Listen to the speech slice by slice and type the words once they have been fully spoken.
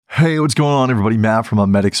Hey, what's going on, everybody? Matt from A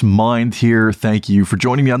Medic's Mind here. Thank you for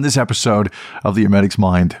joining me on this episode of the A Medic's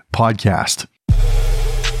Mind podcast.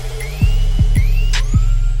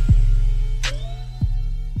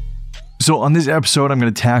 So on this episode, I'm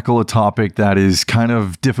going to tackle a topic that is kind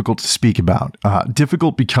of difficult to speak about.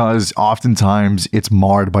 Difficult because oftentimes it's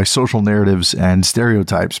marred by social narratives and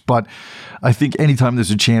stereotypes. But I think anytime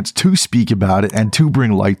there's a chance to speak about it and to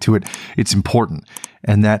bring light to it, it's important.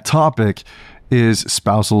 And that topic is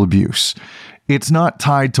spousal abuse. It's not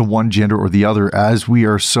tied to one gender or the other, as we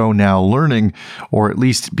are so now learning, or at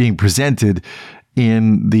least being presented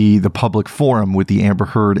in the public forum, with the Amber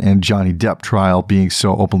Heard and Johnny Depp trial being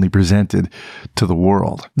so openly presented to the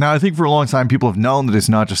world. Now, I think for a long time, people have known that it's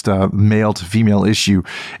not just a male to female issue.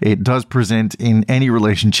 It does present in any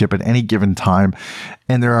relationship at any given time.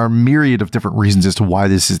 And there are a myriad of different reasons as to why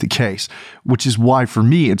this is the case, which is why, for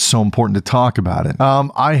me, it's so important to talk about it.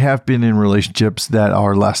 I have been in relationships that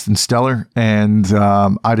are less than stellar, and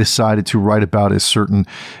I decided to write about a certain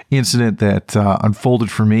incident that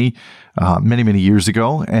unfolded for me many years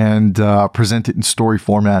ago, and present it in story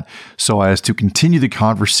format so as to continue the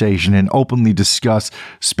conversation and openly discuss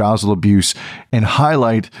spousal abuse and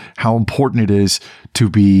highlight how important it is to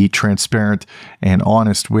be transparent and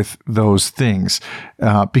honest with those things,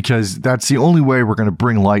 because that's the only way we're going to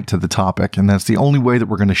bring light to the topic, and that's the only way that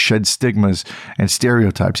we're going to shed stigmas and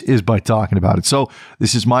stereotypes, is by talking about it. So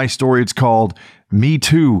this is my story. It's called Me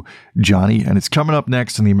Too, Johnny, and it's coming up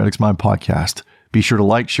next on the A Medic's Mind podcast. Be sure to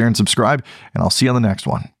like, share, and subscribe, and I'll see you on the next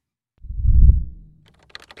one.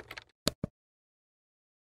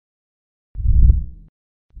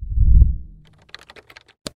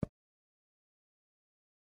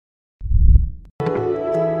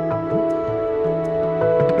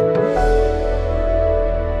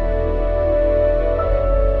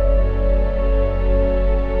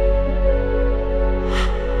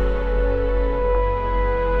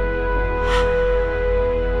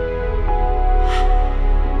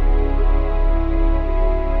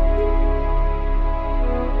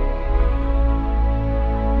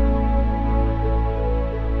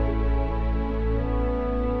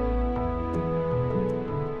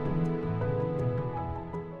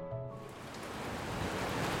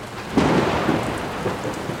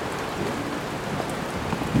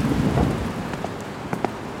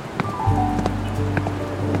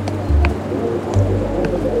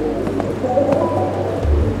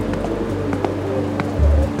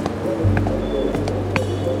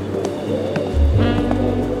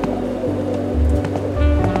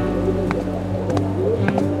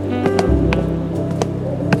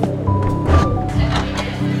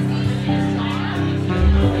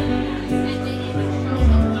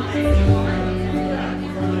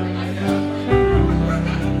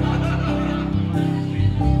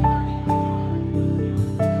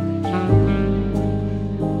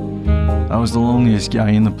 I was the loneliest guy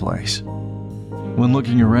in the place. When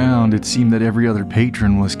looking around, it seemed that every other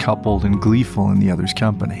patron was coupled and gleeful in the other's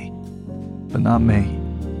company. But not me.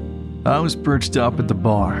 I was perched up at the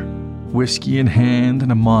bar, whiskey in hand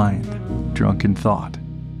and a mind drunk in thought.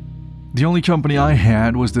 The only company I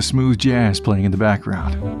had was the smooth jazz playing in the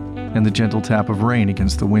background, and the gentle tap of rain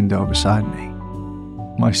against the window beside me.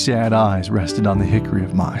 My sad eyes rested on the hickory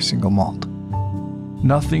of my single malt.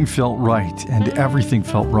 Nothing felt right, and everything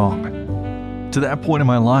felt wrong. To that point in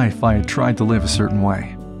my life, I had tried to live a certain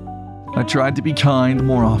way. I tried to be kind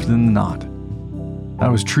more often than not. I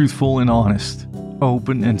was truthful and honest,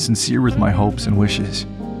 open and sincere with my hopes and wishes.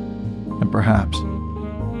 And perhaps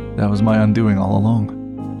that was my undoing all along.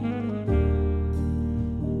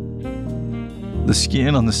 The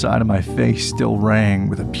skin on the side of my face still rang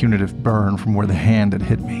with a punitive burn from where the hand had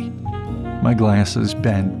hit me. My glasses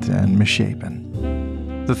bent and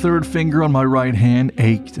misshapen. The third finger on my right hand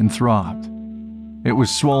ached and throbbed. It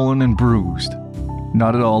was swollen and bruised,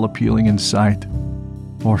 not at all appealing in sight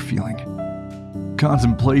or feeling.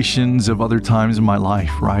 Contemplations of other times in my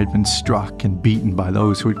life where I had been struck and beaten by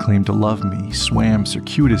those who had claimed to love me swam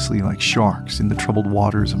circuitously like sharks in the troubled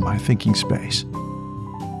waters of my thinking space.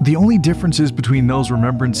 The only differences between those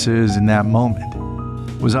remembrances in that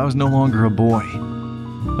moment was I was no longer a boy.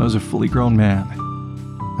 I was a fully grown man.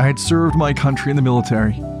 I had served my country in the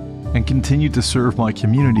military and continued to serve my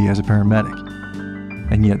community as a paramedic.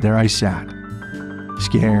 And yet there I sat,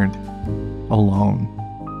 scared, alone,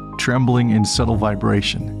 trembling in subtle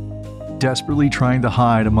vibration, desperately trying to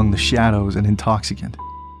hide among the shadows and intoxicant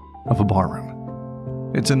of a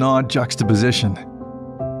barroom. It's an odd juxtaposition,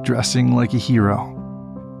 dressing like a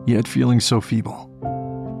hero, yet feeling so feeble.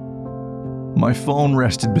 My phone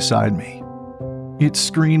rested beside me, its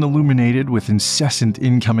screen illuminated with incessant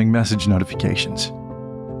incoming message notifications.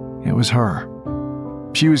 It was her.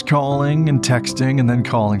 She was calling and texting and then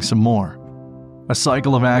calling some more. A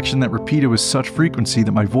cycle of action that repeated with such frequency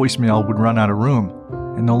that my voicemail would run out of room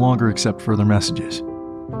and no longer accept further messages.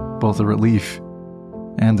 Both a relief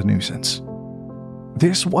and a nuisance.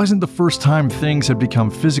 This wasn't the first time things had become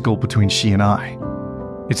physical between she and I.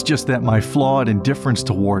 It's just that my flawed indifference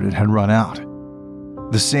toward it had run out.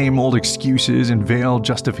 The same old excuses and veiled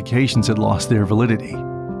justifications had lost their validity.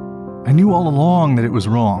 I knew all along that it was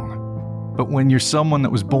wrong, but when you're someone that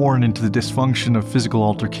was born into the dysfunction of physical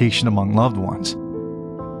altercation among loved ones,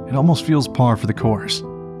 it almost feels par for the course.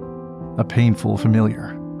 A painful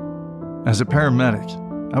familiar. As a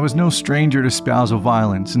paramedic, I was no stranger to spousal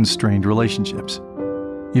violence and strained relationships.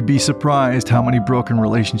 You'd be surprised how many broken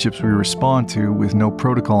relationships we respond to with no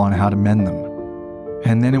protocol on how to mend them.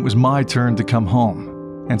 And then it was my turn to come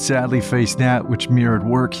home, and sadly face that which mirrored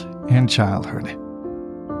work and childhood.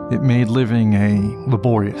 It made living a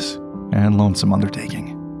laborious and lonesome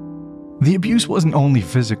undertaking. The abuse wasn't only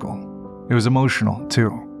physical, it was emotional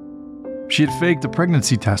too. She had faked a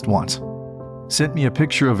pregnancy test once, sent me a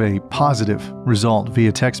picture of a positive result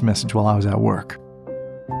via text message while I was at work.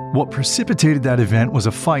 What precipitated that event was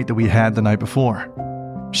a fight that we had the night before.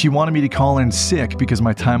 She wanted me to call in sick because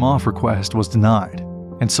my time off request was denied,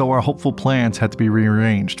 and so our hopeful plans had to be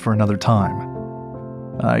rearranged for another time.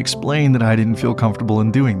 I explained that I didn't feel comfortable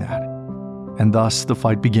in doing that, and thus the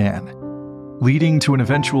fight began, leading to an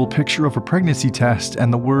eventual picture of a pregnancy test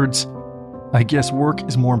and the words, "I guess work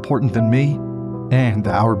is more important than me and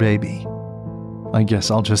our baby. I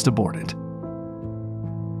guess I'll just abort it."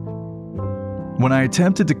 When I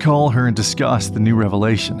attempted to call her and discuss the new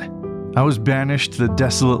revelation, I was banished to the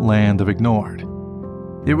desolate land of ignored.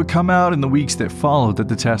 It would come out in the weeks that followed that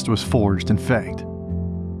the test was forged and faked.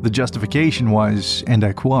 The justification was, and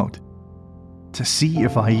I quote, "to see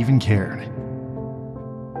if I even cared."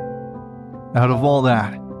 Out of all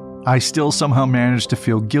that, I still somehow managed to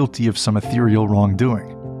feel guilty of some ethereal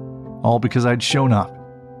wrongdoing, all because I'd shown up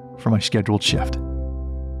for my scheduled shift.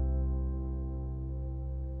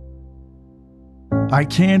 I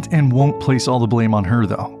can't and won't place all the blame on her,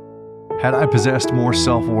 though. Had I possessed more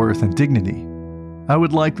self-worth and dignity, I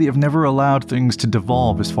would likely have never allowed things to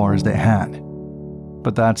devolve as far as they had.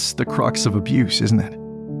 But that's the crux of abuse, isn't it?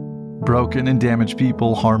 Broken and damaged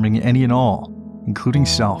people harming any and all, including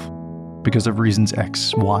self, because of reasons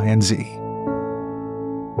X, Y, and Z.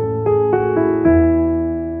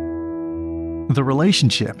 The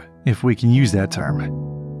relationship, if we can use that term,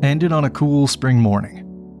 ended on a cool spring morning.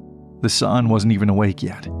 The sun wasn't even awake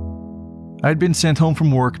yet. I had been sent home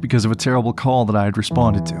from work because of a terrible call that I had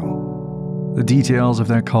responded to. The details of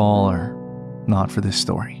that call are not for this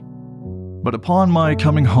story. But upon my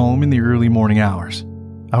coming home in the early morning hours,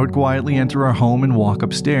 I would quietly enter our home and walk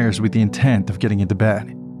upstairs with the intent of getting into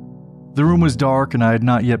bed. The room was dark and I had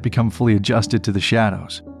not yet become fully adjusted to the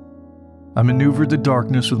shadows. I maneuvered the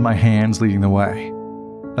darkness with my hands leading the way.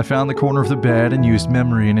 I found the corner of the bed and used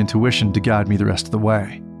memory and intuition to guide me the rest of the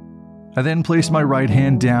way. I then placed my right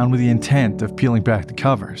hand down with the intent of peeling back the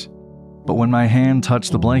covers, but when my hand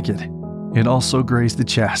touched the blanket, it also grazed the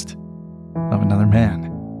chest of another man.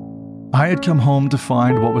 I had come home to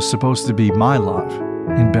find what was supposed to be my love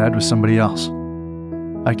in bed with somebody else.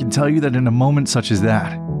 I can tell you that in a moment such as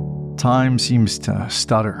that, time seems to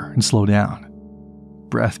stutter and slow down.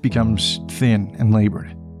 Breath becomes thin and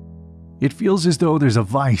labored. It feels as though there's a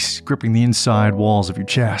vice gripping the inside walls of your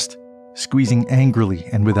chest, squeezing angrily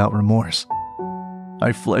and without remorse.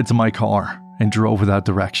 I fled to my car and drove without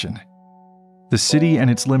direction. The city and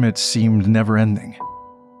its limits seemed never-ending.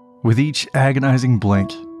 With each agonizing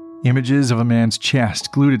blink, images of a man's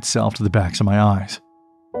chest glued itself to the backs of my eyes.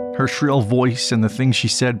 Her shrill voice and the things she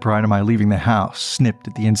said prior to my leaving the house snipped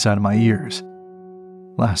at the inside of my ears.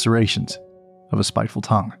 Lacerations of a spiteful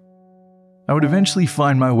tongue. I would eventually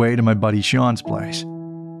find my way to my buddy Sean's place.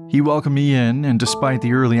 He welcomed me in and, despite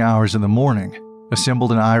the early hours of the morning,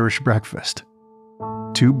 assembled an Irish breakfast.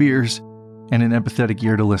 2 beers and an empathetic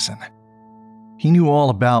ear to listen. He knew all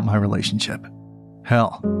about my relationship.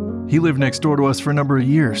 Hell, he lived next door to us for a number of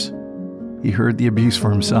years. He heard the abuse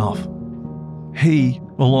for himself. He,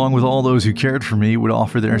 along with all those who cared for me, would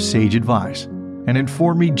offer their sage advice and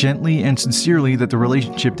inform me gently and sincerely that the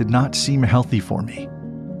relationship did not seem healthy for me.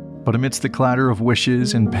 But amidst the clatter of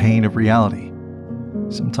wishes and pain of reality,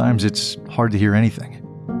 sometimes it's hard to hear anything.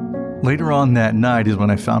 Later on that night is when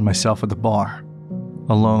I found myself at the bar,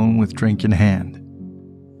 alone with drink in hand.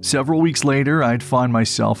 Several weeks later, I'd find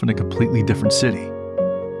myself in a completely different city.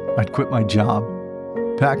 I'd quit my job,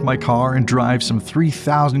 pack my car, and drive some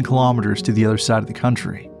 3,000 kilometers to the other side of the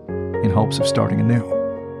country in hopes of starting anew.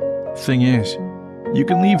 Thing is, You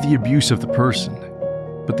can leave the abuse of the person,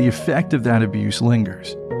 but the effect of that abuse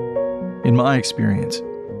lingers. In my experience,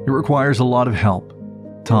 it requires a lot of help,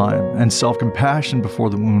 time, and self-compassion before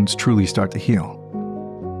the wounds truly start to heal.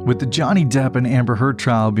 With the Johnny Depp and Amber Heard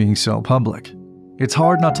trial being so public, it's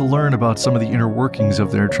hard not to learn about some of the inner workings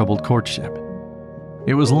of their troubled courtship.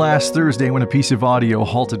 It was last Thursday when a piece of audio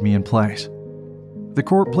halted me in place. The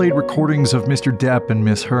court played recordings of Mr. Depp and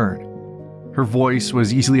Miss Heard. Her voice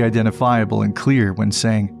was easily identifiable and clear when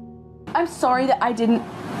saying, "I'm sorry that I didn't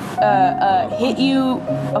hit you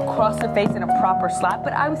across the face in a proper slap,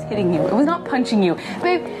 but I was hitting you. It was not punching you.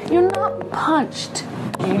 Babe, you're not punched.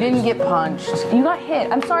 You didn't get punched. You got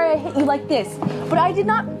hit. I'm sorry I hit you like this, but I did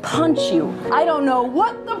not punch you. I don't know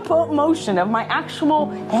what the motion of my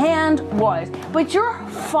actual hand was, but you're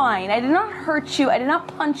fine. I did not hurt you. I did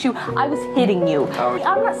not punch you. I was hitting you.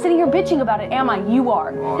 I'm not sitting here bitching about it, am I? You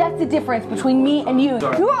are. That's the difference between me and you.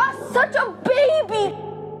 You are such a baby."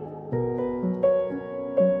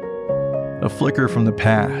 A flicker from the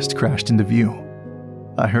past crashed into view.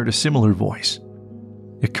 I heard a similar voice.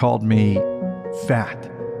 It called me fat,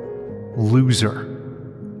 loser,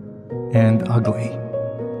 and ugly.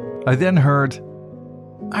 I then heard,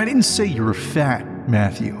 "I didn't say you were fat,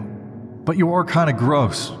 Matthew, but you are kind of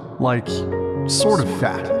gross, like sort of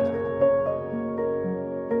fat."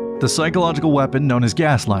 The psychological weapon known as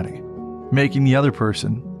gaslighting, making the other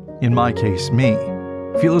person, in my case me,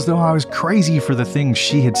 feel as though I was crazy for the things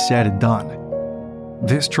she had said and done.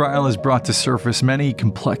 This trial has brought to surface many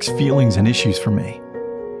complex feelings and issues for me.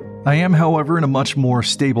 I am, however, in a much more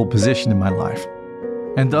stable position in my life,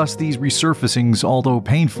 and thus these resurfacings, although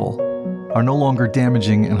painful, are no longer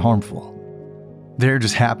damaging and harmful. They're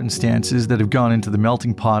just happenstances that have gone into the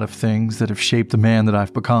melting pot of things that have shaped the man that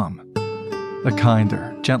I've become. A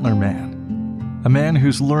kinder, gentler man. A man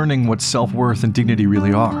who's learning what self-worth and dignity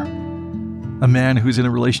really are. A man who's in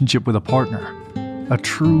a relationship with a partner. A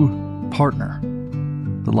true partner.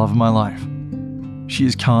 The love of my life. She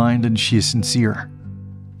is kind and she is sincere.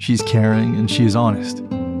 She's caring and she is honest.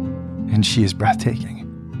 And she is breathtaking.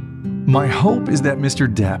 My hope is that Mr.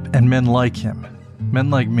 Depp and men like him,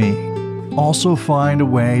 men like me, also find a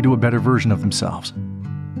way to a better version of themselves.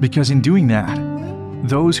 Because in doing that,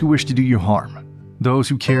 those who wish to do you harm, those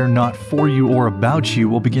who care not for you or about you,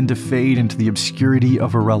 will begin to fade into the obscurity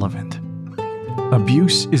of irrelevant.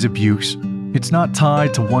 Abuse is abuse. It's not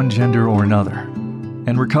tied to one gender or another.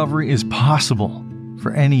 And recovery is possible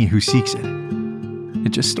for any who seeks it. It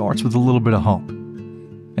just starts with a little bit of hope.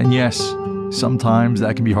 And yes, sometimes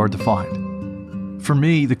that can be hard to find. For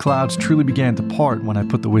me, the clouds truly began to part when I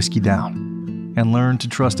put the whiskey down and learned to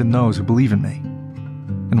trust in those who believe in me.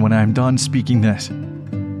 And when I'm done speaking this,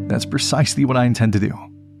 that's precisely what I intend to do.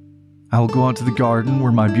 I will go out to the garden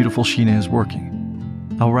where my beautiful Sheena is working.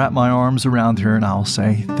 I'll wrap my arms around her and I'll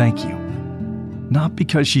say thank you. Not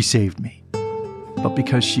because she saved me, but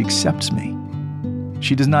because she accepts me.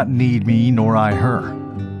 She does not need me, nor I her,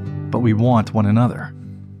 but we want one another.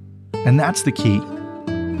 And that's the key.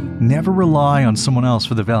 Never rely on someone else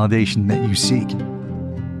for the validation that you seek,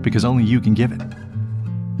 because only you can give it.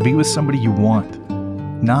 Be with somebody you want,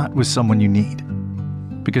 not with someone you need,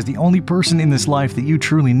 because the only person in this life that you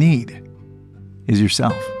truly need is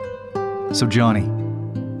yourself. So Johnny,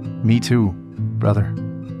 me too, brother.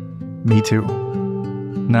 Me too.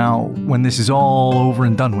 Now, when this is all over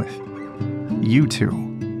and done with, you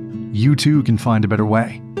too can find a better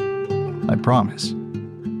way. I promise.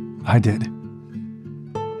 I did.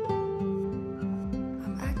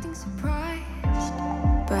 I'm acting surprised,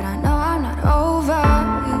 but I know I'm not over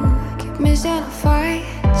you. I keep missing our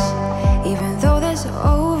fights, even though they're so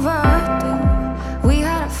overdue. We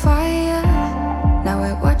had a fire, now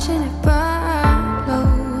we're watching it burn low.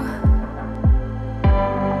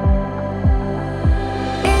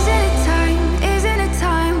 Isn't it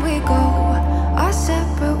time we go our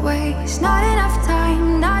separate ways? Not enough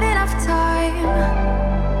time, not enough time.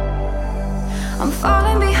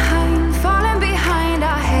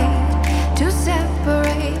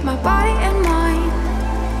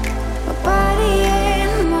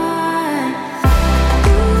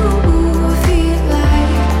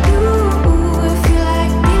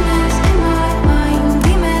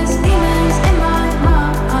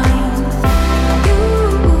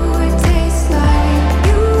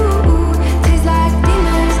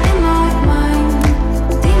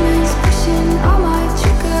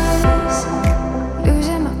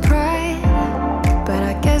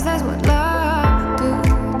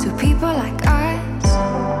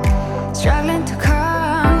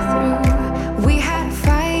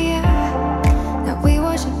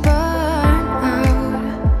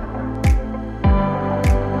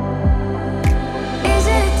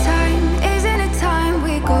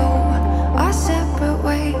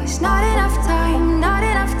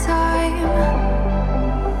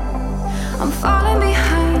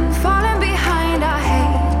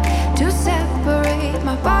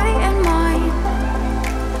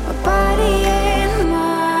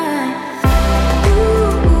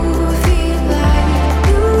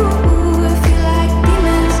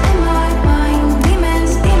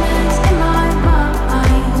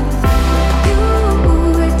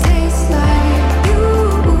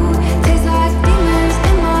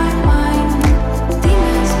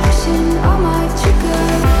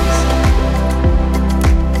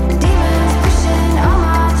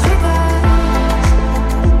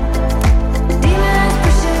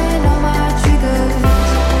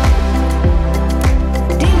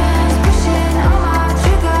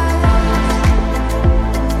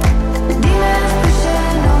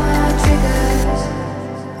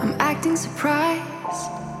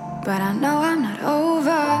 but I know I'm not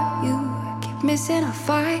over you. I keep missing our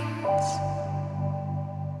fights.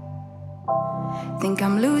 Think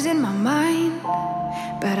I'm losing my mind,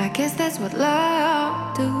 but I guess that's what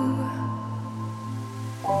love do.